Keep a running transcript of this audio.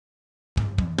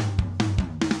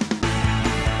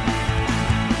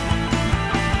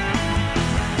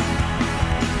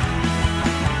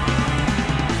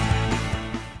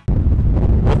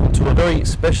a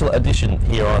special edition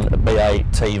here on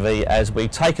BATV as we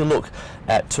take a look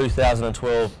at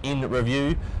 2012 in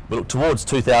review. We look towards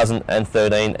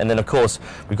 2013, and then of course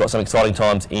we've got some exciting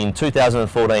times in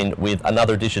 2014 with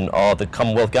another edition of the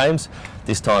Commonwealth Games,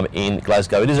 this time in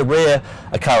Glasgow. It is a rare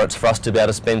occurrence for us to be able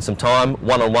to spend some time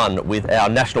one-on-one with our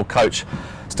national coach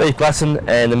Steve Glasson,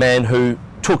 and the man who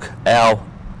took our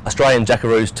Australian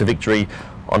Jackaroos to victory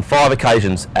on 5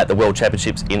 occasions at the World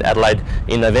Championships in Adelaide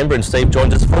in November. And Steve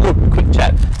joins us for a quick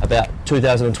chat about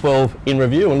 2012 in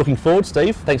review, and looking forward.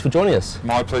 Steve, thanks for joining us.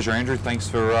 My pleasure, Andrew. Thanks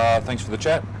for the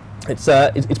chat. It's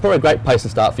probably a great place to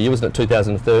start for you, isn't it?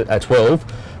 2012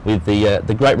 with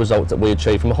the great results that we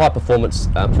achieved from a high performance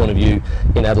point of view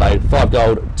in Adelaide. 5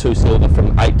 gold, 2 silver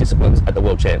from 8 disciplines at the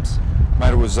World Champs.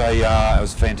 Mate, it was a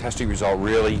fantastic result.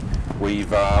 Really, we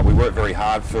worked very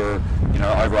hard for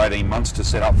over 18 months to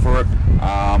set up for it.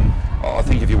 I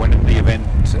think if you went into the event,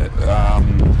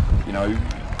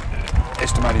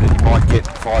 estimating that you might get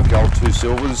 5 gold, 2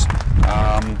 silvers,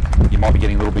 you might be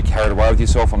getting a little bit carried away with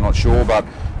yourself. I'm not sure, but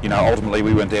ultimately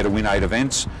we went there to win 8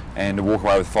 events, and to walk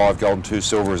away with 5 gold and 2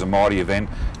 silver is a mighty event.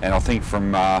 And I think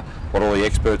from what all the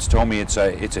experts tell me, it's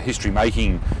a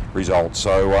history-making result.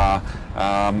 So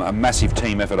a massive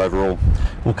team effort overall.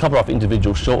 We'll cover off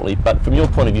individuals shortly, but from your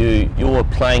point of view, your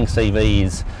playing CV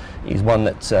is one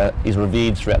that is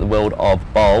revered throughout the world of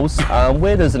bowls.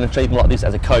 Where does an achievement like this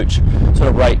as a coach sort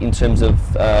of rate in terms of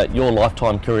your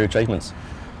lifetime career achievements?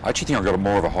 I actually think I got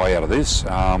more of a high out of this.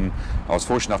 I was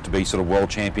fortunate enough to be sort of world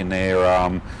champion there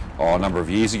a number of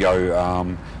years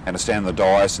ago, and to stand on the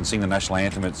dais and sing the national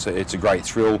anthem. It's a great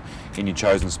thrill in your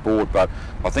chosen sport, but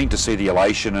I think to see the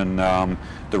elation and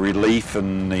the relief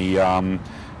and the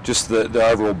just the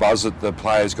overall buzz that the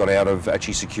players got out of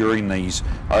actually securing these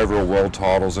overall world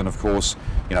titles, and of course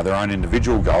their own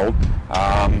individual gold.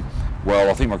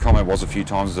 Well, I think my comment was a few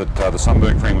times that the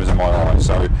sunburn cream was in my eye.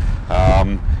 So,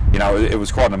 it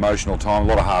was quite an emotional time. A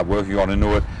lot of hard work got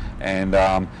into it, and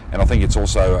I think it's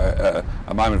also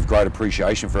a moment of great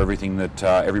appreciation for everything that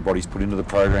everybody's put into the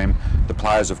program. The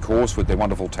players, of course, with their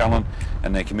wonderful talent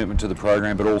and their commitment to the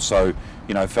program, but also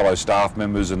fellow staff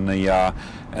members and I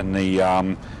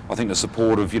think the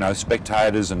support of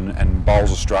spectators and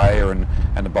Bowls Australia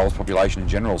and the Bowls population in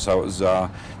general. So it was a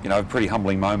pretty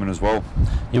humbling moment as well.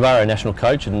 You are a national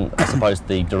coach and I suppose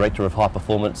the director of high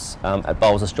performance at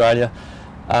Bowls Australia.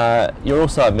 You're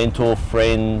also a mentor,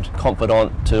 friend,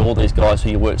 confidant to all these guys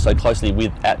who you work so closely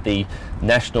with at the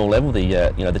national level.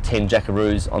 The the 10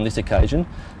 Jackaroos on this occasion.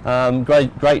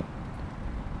 Great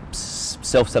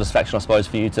self-satisfaction, I suppose,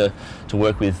 for you to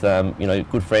work with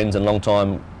good friends and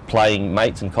long-time playing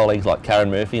mates and colleagues like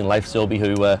Karen Murphy and Leif Selby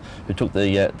who took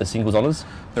the singles honours.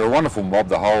 They're a wonderful mob.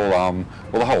 The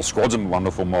whole squad's a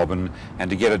wonderful mob, and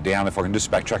to get it down, if I can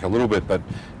just backtrack a little bit, but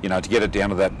to get it down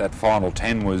to that final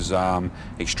 10 was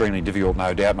extremely difficult,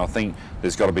 no doubt. And I think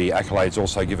there's got to be accolades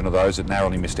also given to those that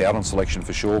narrowly missed out on selection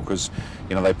for sure, because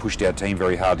they pushed our team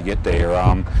very hard to get there.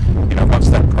 Once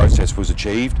that process was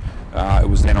achieved, it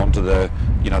was then on to the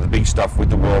big stuff with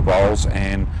the World Bowls,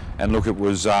 and look, it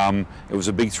was a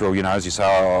big thrill. As you say,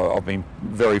 I've been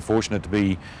very fortunate to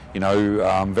be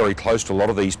very close to a lot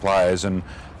of these players, and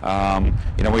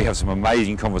we have some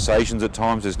amazing conversations at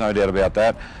times. There's no doubt about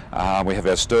that. We have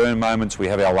our stern moments, we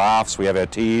have our laughs, we have our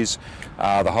tears,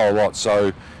 the whole lot.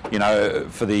 So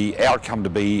for the outcome to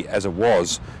be as it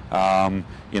was,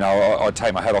 I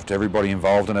take my hat off to everybody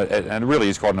involved in it, and it really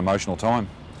is quite an emotional time.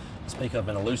 Speak of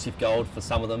an elusive gold for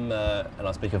some of them, and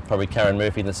I speak of probably Karen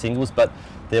Murphy in the singles, but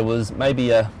there was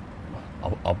maybe I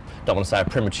don't want to say a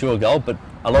premature gold, but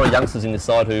a lot of youngsters in this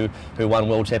side who won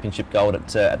World Championship gold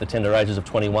at the tender ages of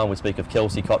 21. We speak of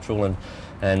Kelsey Cottrell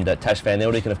and Tash Van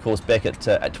Eldik, and of course Beck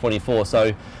at 24.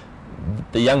 So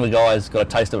the younger guys got a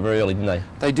taste of it very early, didn't they?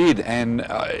 They did, and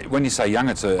when you say young,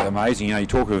 it's amazing. You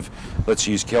talk of, let's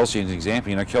use Kelsey as an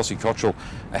example. Kelsey Cottrell,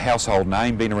 a household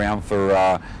name, been around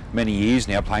for many years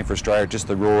now, playing for Australia at just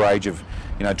the raw age of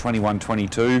 21,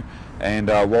 22. And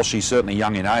while she's certainly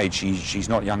young in age, she's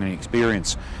not young in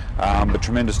experience. But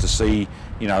tremendous to see,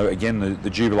 again, the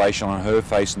jubilation on her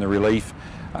face and the relief,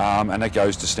 and that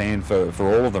goes to stand for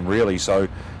all of them, really. So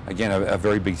again, a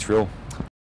very big thrill.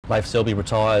 Leif Selby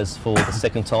retires for the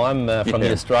second time from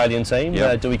the Australian team.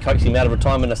 Yep. Do we coax him out of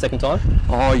retirement a second time?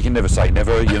 Oh, you can never say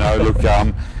never. Look,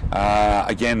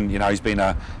 again, he's been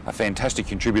a fantastic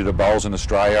contributor to bowls in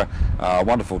Australia, a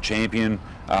wonderful champion,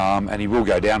 and he will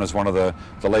go down as one of the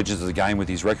legends of the game with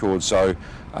his record. So,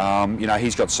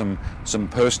 he's got some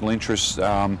personal interests,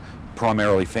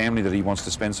 primarily family, that he wants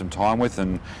to spend some time with,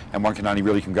 and one can only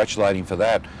really congratulate him for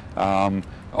that.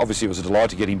 obviously it was a delight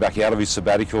to get him back out of his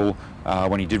sabbatical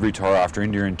when he did retire after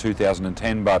India in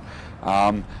 2010, but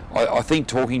I think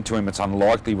talking to him, it's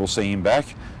unlikely we'll see him back.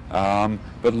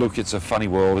 But look, it's a funny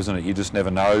world, isn't it? You just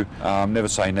never know. Never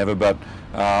say never, but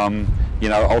you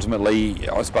know, ultimately,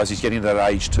 I suppose he's getting to that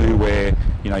age too where,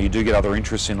 you know, you do get other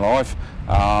interests in life,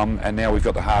 and now we've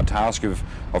got the hard task of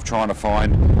trying to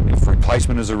find, if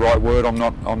replacement is the right word, I'm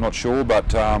not sure,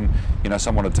 but you know,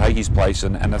 someone to take his place,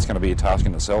 and that's going to be a task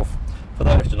in itself. For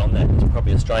those interested on that, it's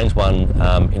probably a strange one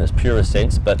in its purest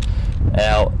sense, but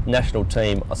our national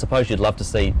team, I suppose you'd love to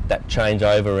see that change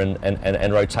over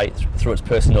and rotate through its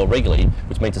personnel regularly,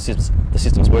 which means the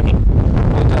system's working.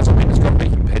 Well, it does. I mean, it's got to be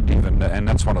competitive, and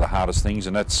that's one of the hardest things,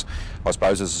 and that's, I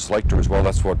suppose, as a selector as well,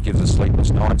 that's what gives us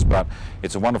sleepless nights. But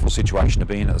it's a wonderful situation to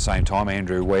be in at the same time,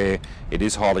 Andrew, where it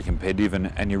is highly competitive,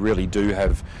 and you really do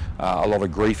have a lot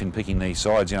of grief in picking these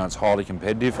sides. You know, it's highly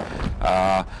competitive.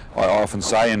 I often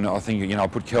say, and I think, you know, I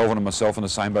put Kelvin and myself in the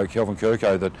same boat, Kelvin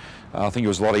Kirko, that I think it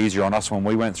was a lot easier on us when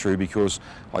we went through, because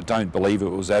I don't believe it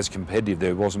was as competitive.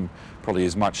 There wasn't probably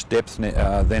as much depth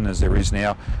then as there is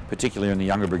now, particularly in the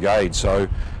younger brigade. So,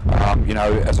 you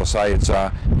know, as I say,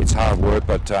 it's hard work,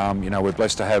 but you know, we're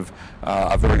blessed to have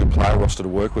a very good player roster to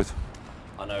work with.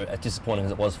 I know, as disappointing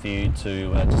as it was for you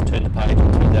to just turn the page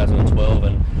in 2012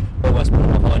 and almost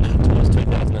put behind it towards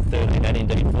 2013 and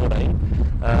indeed 14.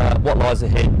 What lies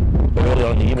ahead? Early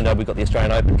on in the year, we know we've got the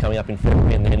Australian Open coming up in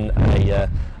February, and then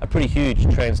a pretty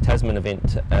huge Trans-Tasman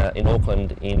event in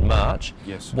Auckland in March.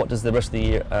 Yes. What does the rest of the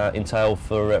year entail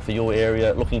for your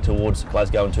area, looking towards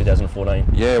Glasgow in 2014?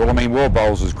 Yeah, well, I mean, World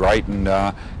Bowls is great, and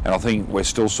I think we're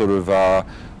still sort of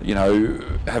you know,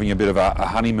 having a bit of a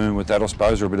honeymoon with that, I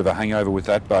suppose, or a bit of a hangover with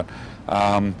that. But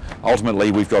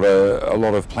ultimately, we've got a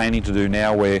lot of planning to do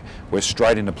now. We're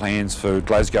straight into plans for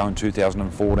Glasgow in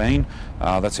 2014.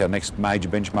 That's our next major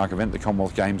benchmark event, the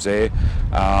Commonwealth Games there,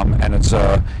 and it's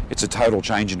a total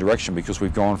change in direction, because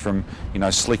we've gone from, you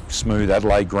know, slick, smooth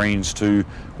Adelaide greens to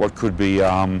what could be, you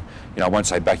know, I won't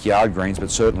say backyard greens, but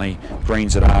certainly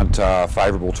greens that aren't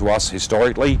favourable to us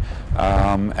historically,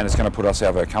 and it's going to put us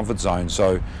out of our comfort zone.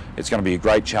 So it's going to be a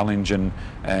great challenge, and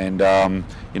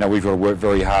you know, we've got to work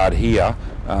very hard here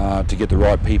to get the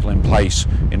right people in place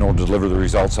in order to deliver the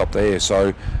results up there.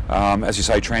 So as you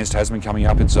say, Trans-Tasman coming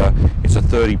up, it's a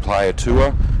 30-player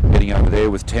tour heading over there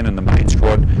with 10 in the main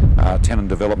squad, 10 in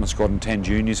development squad, and 10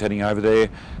 juniors heading over there.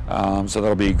 So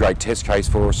that'll be a great test case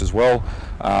for us as well.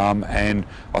 And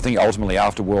I think ultimately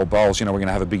after World Bowls, you know, we're going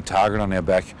to have a big target on our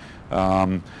back.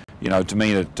 You know, to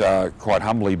mean it quite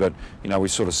humbly, but, you know, we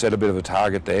sort of set a bit of a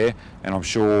target there, and I'm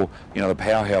sure, you know, the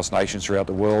powerhouse nations throughout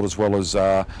the world, as well as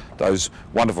those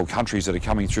wonderful countries that are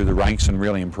coming through the ranks and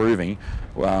really improving,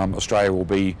 Australia will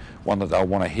be one that they'll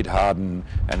want to hit hard and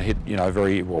hit, you know,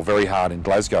 very hard in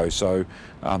Glasgow. So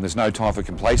there's no time for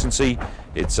complacency.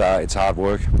 It's hard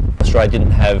work. Australia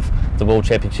didn't have the World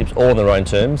Championships all on their own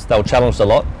terms. They were challenged a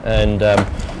lot and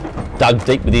dug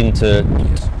deep within to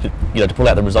pull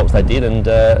out the results they did, and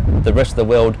the rest of the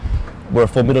world were a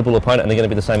formidable opponent, and they're going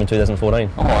to be the same in 2014.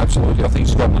 Oh, absolutely. I think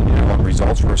Scotland, you know, won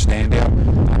results were a standout.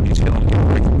 New Zealand, you know,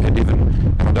 very competitive,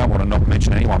 and I don't want to not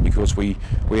mention anyone, because we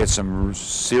had some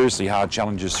seriously hard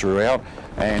challenges throughout,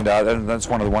 and that's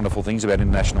one of the wonderful things about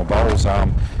international bowls.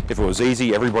 If it was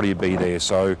easy, everybody would be there.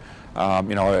 So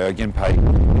you know, I again pay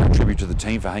tribute to the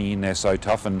team for hanging in there so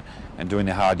tough and doing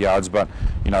their hard yards. But,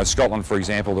 you know, Scotland, for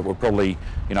example, that were probably,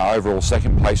 you know, overall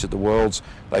second place at the Worlds,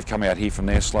 they've come out here from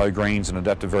their slow greens and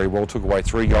adapted very well, took away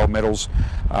 3 gold medals.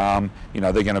 You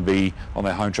know, they're going to be on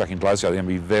their home track in Glasgow. They're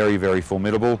going to be very, very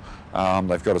formidable.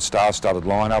 They've got a star-studded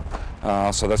lineup,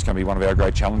 so that's going to be one of our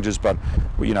great challenges. But,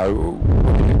 you know,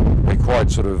 we're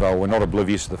quite sort of, we're not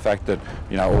oblivious to the fact that,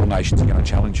 you know, all nations are going to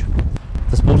challenge.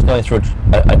 The sport's going through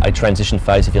a transition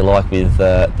phase, if you like, with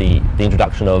the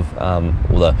introduction of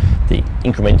or the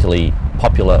incrementally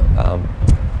popular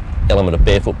element of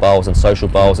barefoot bowls and social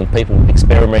bowls, and people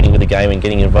experimenting with the game and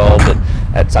getting involved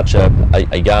at such a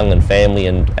young and family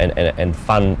and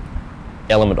fun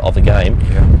element of the game.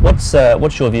 Yeah.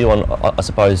 What's your view on, I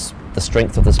suppose, the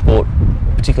strength of the sport,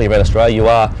 particularly around Australia? You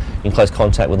are in close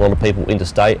contact with a lot of people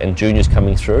interstate and juniors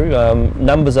coming through.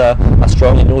 Numbers are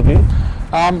strong in your view?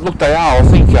 Look, they are.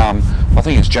 I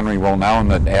think it's generally well known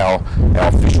that our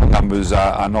official numbers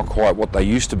are not quite what they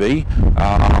used to be,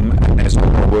 and there's a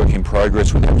lot of work in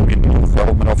progress with our community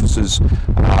development officers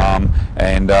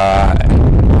and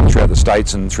throughout the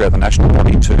states and throughout the national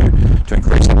body to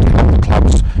increase that, to help the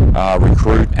clubs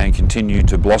recruit and continue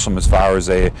to blossom as far as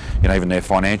their, you know, even their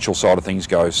financial side of things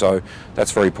go. So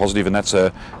that's very positive, and that's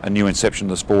a new inception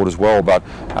to the sport as well. But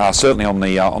certainly on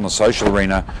the social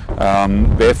arena,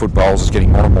 barefoot bowls is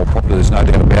getting more and more popular. There's no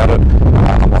doubt about it.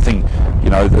 I think, you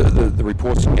know, the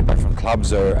reports you get back from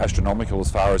clubs are astronomical as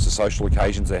far as the social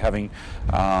occasions they're having.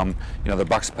 You know, the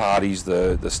bucks parties,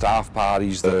 the staff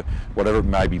parties, the whatever it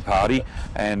may be party,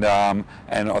 and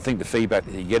I think the feedback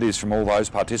that you get is from all those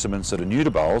participants that are new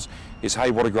to bowls is,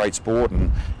 hey, what a great sport,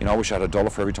 and you know, I wish I had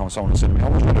 $1 for every time someone said to me, I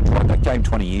wish I'd have tried that game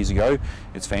 20 years ago.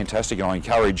 It's fantastic, and I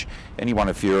encourage anyone,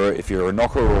 if you're a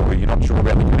knocker or you're not sure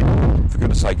about the game, for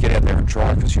goodness sake, get out there and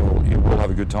try, because you will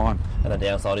have a good time. And the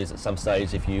downside is, at some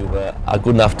stage, if you are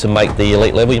good enough to make the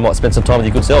elite level, you might spend some time with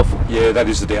your good self. Yeah, that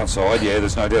is the downside. Yeah,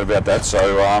 there's no doubt about that.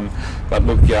 So, but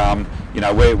look, you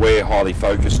know, we're highly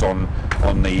focused on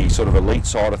the sort of elite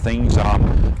side of things,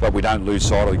 but we don't lose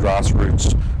sight of the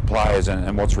grassroots players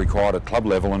and what's required at club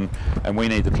level, and we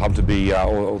need the club to be,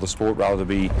 or the sport rather, to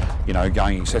be, you know,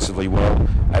 going excessively well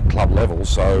at club level.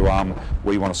 So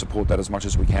we want to support that as much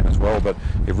as we can as well. But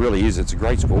it really is, it's a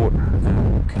great sport.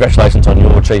 Congratulations on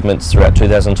your achievements throughout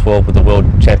 2012 with the World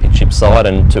Championship side,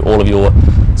 and to all of your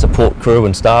support crew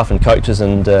and staff and coaches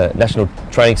and National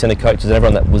Training Centre coaches and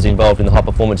everyone that was involved in the high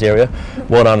performance area.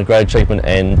 Well done, a great achievement,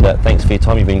 and thanks for your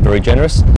time. You've been very generous.